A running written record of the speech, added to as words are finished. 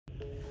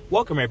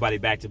Welcome everybody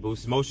back to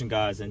boostinmotion,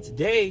 guys. And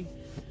today,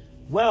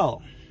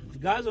 well, if you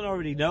guys don't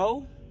already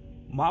know,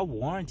 my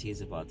warranty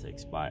is about to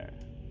expire.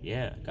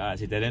 Yeah, guys,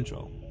 hit that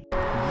intro.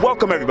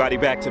 Welcome everybody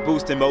back to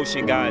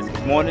boostinmotion, guys.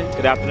 Good morning,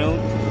 good afternoon,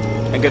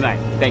 and good night.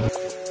 Thank you.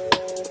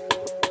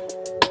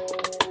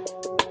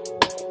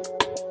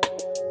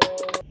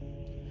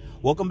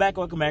 Welcome back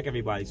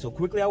everybody. So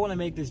quickly, I want to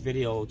make this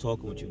video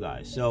talking with you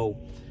guys. So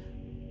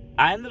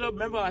I ended up,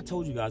 remember I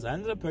told you guys, I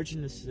ended up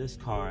purchasing this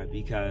car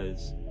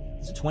because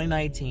it's a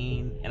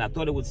 2019, and I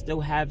thought it would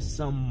still have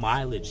some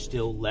mileage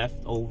still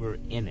left over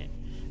in it.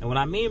 And what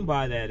I mean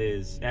by that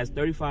is, it has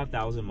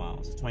 35,000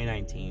 miles, it's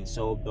 2019,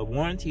 so the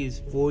warranty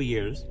is 4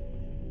 years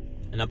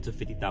and up to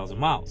 50,000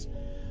 miles.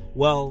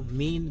 Well,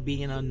 me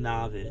being a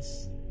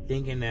novice,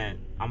 thinking that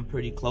I'm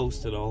pretty close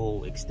to the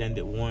whole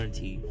extended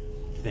warranty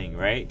thing,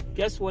 right?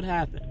 Guess what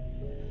happened?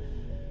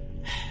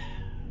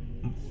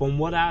 From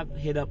what I've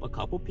hit up a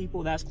couple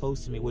people that's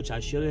close to me, which I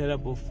should have hit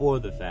up before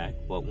the fact,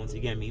 but once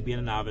again, me being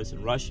a novice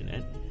and rushing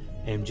it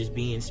and just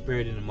being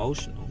spirited and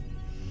emotional,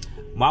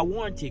 my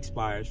warranty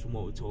expires from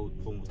what was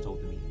told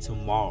to me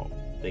tomorrow.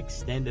 The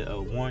extended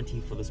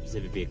warranty for the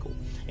specific vehicle.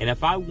 And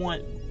if I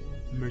want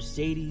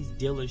Mercedes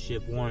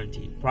dealership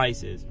warranty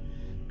prices,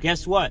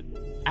 guess what?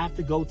 I have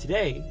to go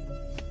today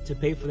to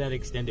pay for that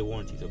extended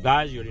warranty. So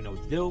guys, you already know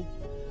what to do.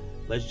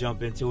 Let's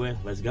jump into it.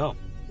 Let's go.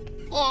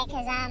 Yeah,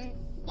 because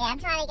I'm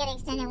trying to get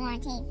extended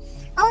warranty.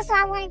 Also,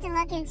 I wanted to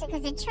look into,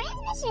 because the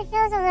transmission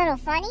feels a little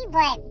funny,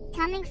 but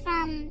coming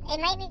from,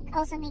 it might be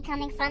also be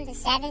coming from the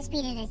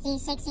 7-speed of the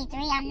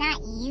C63. I'm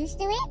not used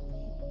to it.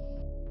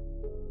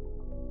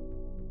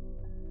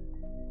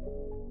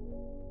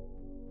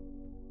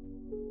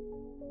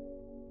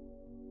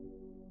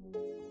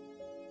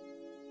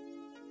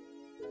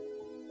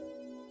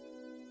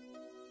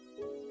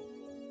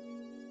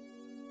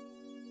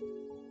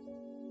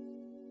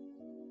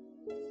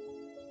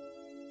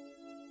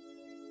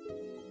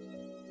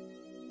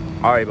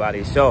 All right,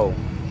 buddy. So,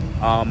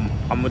 I'm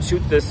gonna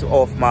shoot this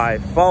off my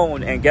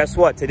phone, and guess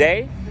what?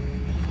 Today,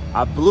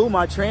 I blew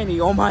my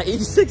tranny on my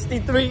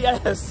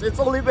E63S. It's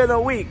only been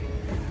a week.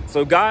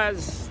 So,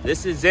 guys,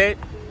 this is it.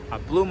 I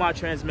blew my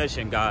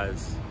transmission,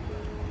 guys.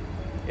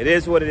 It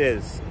is what it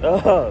is.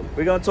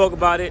 We're gonna talk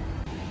about it.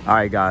 All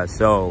right, guys.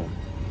 So,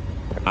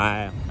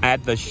 I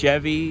at the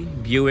Chevy,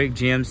 Buick,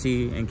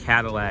 GMC, and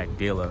Cadillac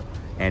dealer,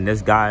 and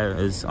this guy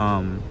is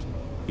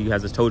he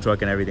has his tow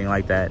truck and everything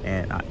like that,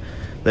 and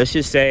let's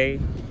just say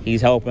he's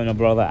helping a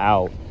brother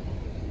out.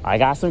 I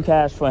got some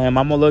cash for him.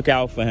 I'm gonna look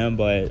out for him,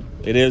 but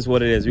it is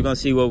what it is. We're gonna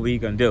see what we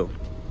can do.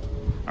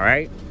 All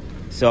right?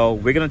 So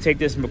we're gonna take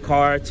this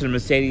car to the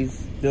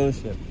Mercedes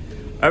dealership.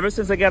 Ever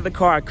since I got the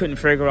car, I couldn't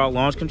figure out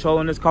launch control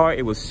in this car.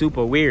 It was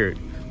super weird.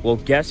 Well,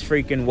 guess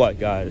freaking what,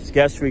 guys?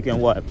 Guess freaking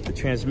what? The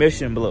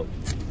transmission blew.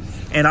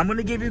 And I'm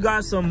gonna give you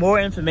guys some more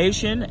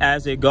information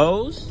as it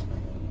goes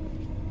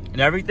and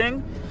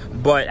everything.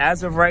 But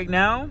as of right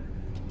now,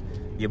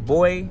 your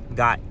boy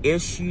got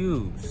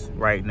issues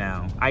right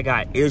now. I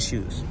got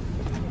issues.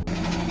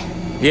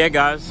 Yeah,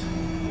 guys.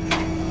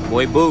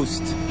 Boy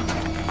Boost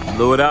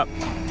blew it up.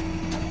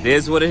 It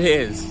is what it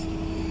is.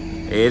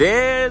 It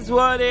is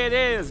what it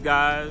is,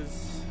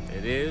 guys.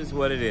 It is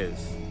what it is.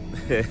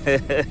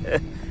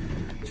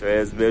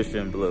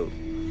 Transmission blew.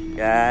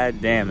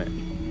 God damn it.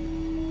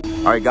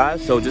 All right,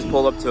 guys. So just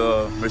pull up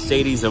to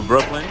Mercedes of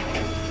Brooklyn.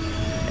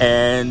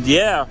 And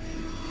yeah,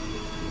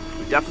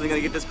 we're definitely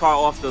going to get this car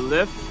off the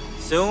lift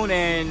soon,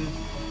 and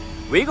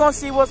we gonna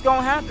see what's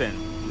gonna happen.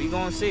 We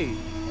gonna see.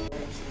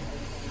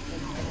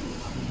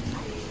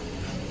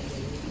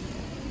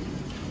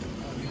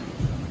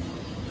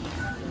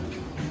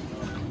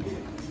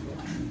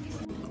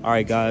 All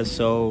right, guys,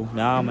 so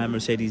now I'm at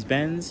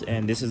Mercedes-Benz,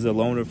 and this is the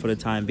loaner for the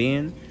time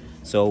being.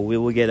 So we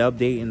will get an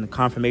update and the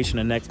confirmation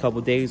in the next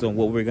couple days on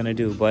what we're gonna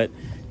do. But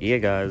yeah,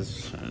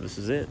 guys, this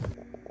is it.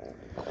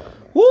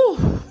 Woo!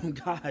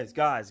 Guys,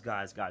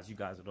 you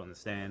guys don't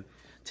understand.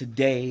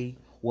 Today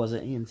was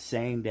an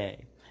insane day.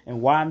 And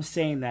why I'm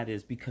saying that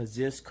is because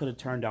this could have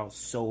turned out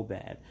so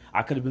bad.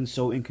 I could have been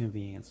so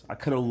inconvenienced. I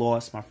could have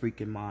lost my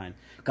freaking mind.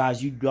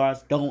 Guys, you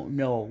guys don't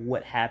know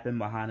what happened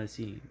behind the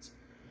scenes.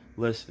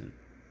 Listen,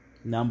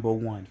 number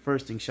one,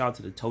 first thing, shout out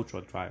to the tow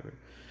truck driver.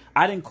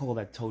 I didn't call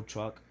that tow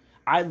truck.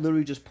 I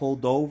literally just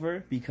pulled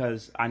over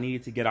because I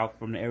needed to get out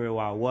from the area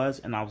where I was,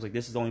 and I was like,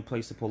 this is the only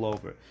place to pull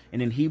over.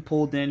 And then he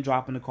pulled in,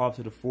 dropping the car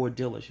to the Ford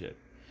dealership.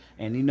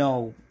 And you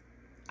know,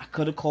 I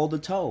could have called a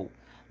tow.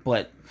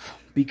 But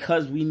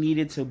because we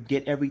needed to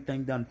get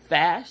everything done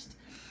fast,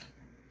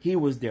 he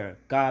was there.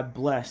 God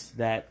bless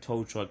that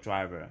tow truck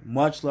driver.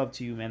 Much love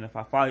to you, man. If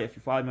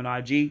you follow me on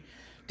IG,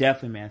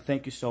 definitely, man.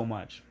 Thank you so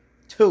much.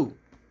 2,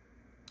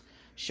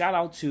 shout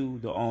out to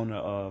the owner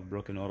of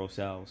Brooklyn Auto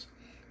Sales.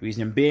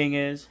 Reason being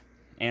is,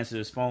 answered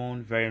his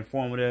phone, very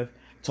informative.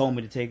 Told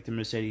me to take the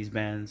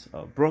Mercedes-Benz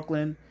of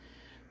Brooklyn,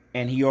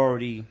 and he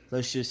already,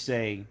 let's just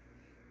say,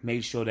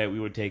 made sure that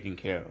we were taken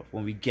care of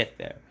when we get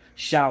there.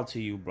 Shout out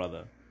to you,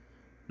 brother.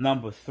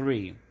 Number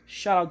 3,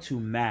 shout out to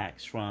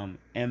Max from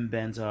M.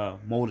 Benza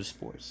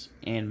Motorsports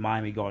in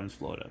Miami Gardens,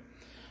 Florida.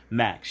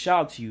 Max, shout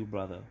out to you,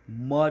 brother.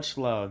 Much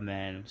love,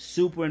 man.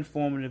 Super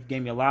informative.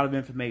 Gave me a lot of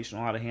information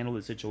on how to handle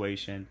the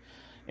situation.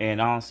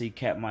 And honestly,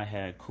 kept my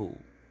head cool.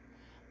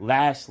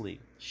 Lastly,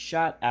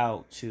 shout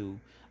out to...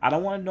 I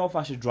don't want to know if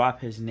I should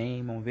drop his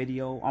name on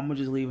video. I'm going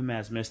to just leave him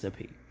as Mr.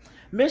 P.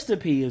 Mr.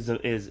 P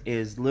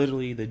is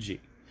literally the G.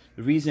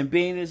 The reason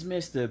being is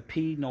Mr.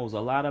 P knows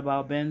a lot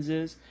about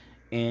Benzes.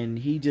 And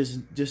he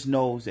just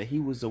knows that he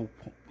was a...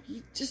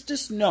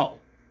 Just know.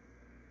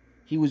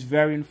 He was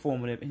very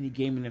informative, and he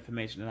gave me the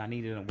information that I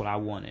needed and what I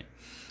wanted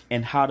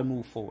and how to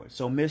move forward.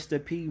 So,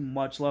 Mr. P,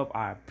 much love.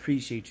 I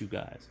appreciate you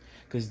guys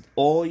because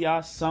all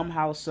y'all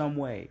somehow, some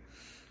way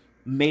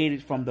made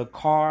it from the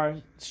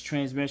car's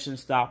transmission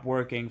stopped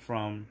working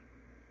from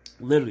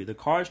literally the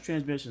car's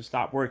transmission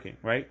stopped working,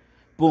 right?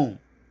 Boom.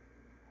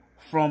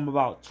 From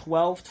about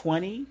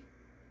 12:20,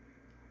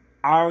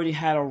 I already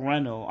had a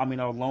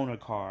loaner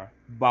car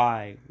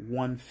by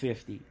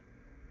 150.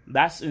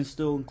 That's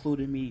still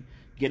including me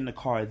getting the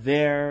car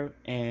there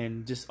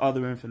and just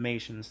other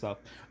information and stuff.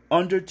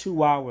 Under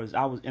 2 hours,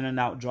 I was in and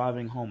out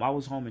driving home. I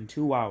was home in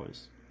 2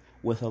 hours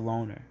with a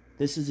loaner.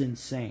 This is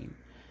insane.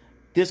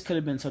 This could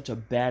have been such a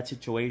bad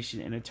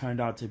situation, and it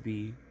turned out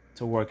to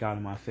work out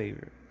in my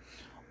favor.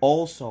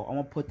 Also, I'm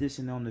going to put this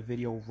in on the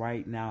video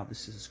right now.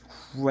 This is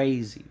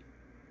crazy.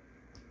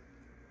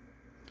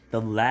 The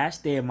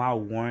last day of my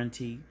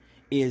warranty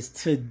is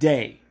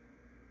today.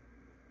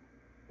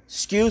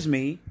 Excuse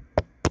me.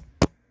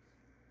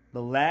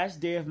 The last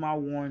day of my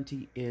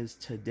warranty is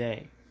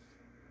today.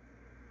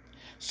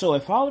 So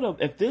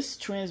if this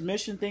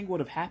transmission thing would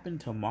have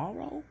happened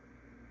tomorrow,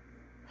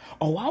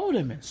 I would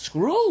have been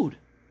screwed.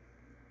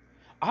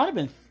 I would have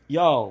been,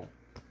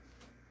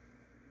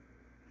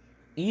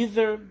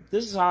 either,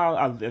 this is how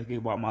I think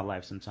about my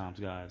life sometimes,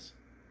 guys.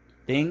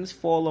 Things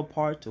fall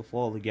apart to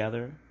fall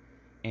together,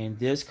 and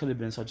this could have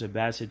been such a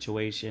bad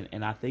situation,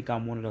 and I think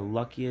I'm one of the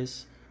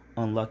luckiest,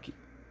 unlucky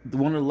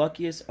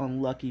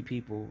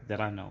people that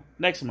I know.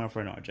 Next to my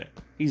friend RJ.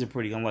 He's a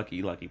pretty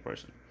lucky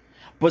person.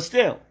 But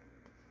still,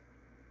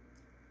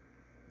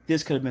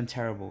 this could have been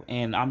terrible.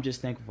 And I'm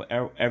just thankful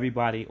for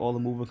everybody, all the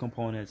moving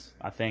components.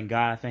 I thank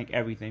God, I thank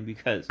everything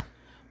because,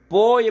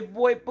 your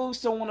boy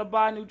Boost don't want to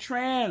buy new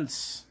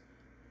trans.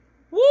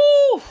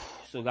 Woo!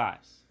 So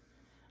guys,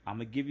 I'm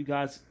going to keep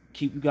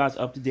you guys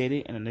up to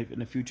date in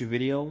the future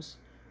videos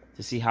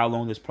to see how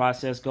long this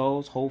process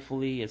goes.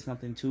 Hopefully it's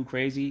nothing too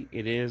crazy.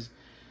 It is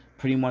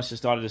pretty much the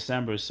start of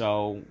December,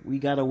 so we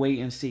gotta wait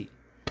and see.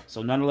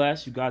 So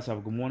nonetheless, you guys have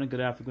a good morning, good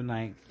afternoon, good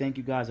night. Thank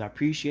you guys, I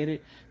appreciate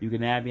it. You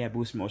can add me at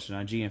boostinmotion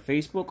on G and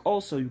Facebook.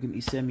 Also, you can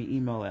send me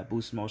email at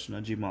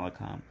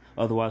boostinmotion@gmail.com.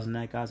 Otherwise than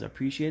that, guys, I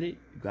appreciate it.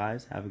 You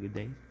guys have a good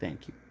day.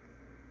 Thank you.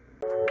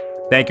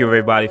 Thank you,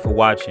 everybody, for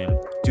watching.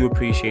 Do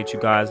appreciate you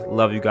guys.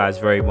 Love you guys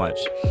very much.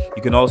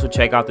 You can also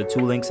check out the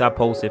 2 links I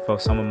posted for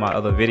some of my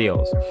other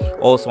videos.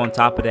 Also, on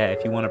top of that,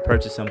 if you want to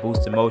purchase some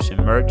Boost in Motion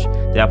merch,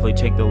 definitely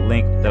check the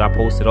link that I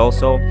posted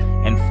also.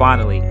 And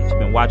finally, if you've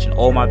been watching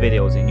all my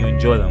videos and you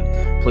enjoy them,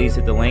 please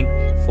hit the link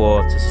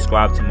to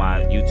subscribe to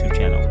my YouTube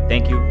channel.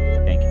 Thank you.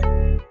 Thank you.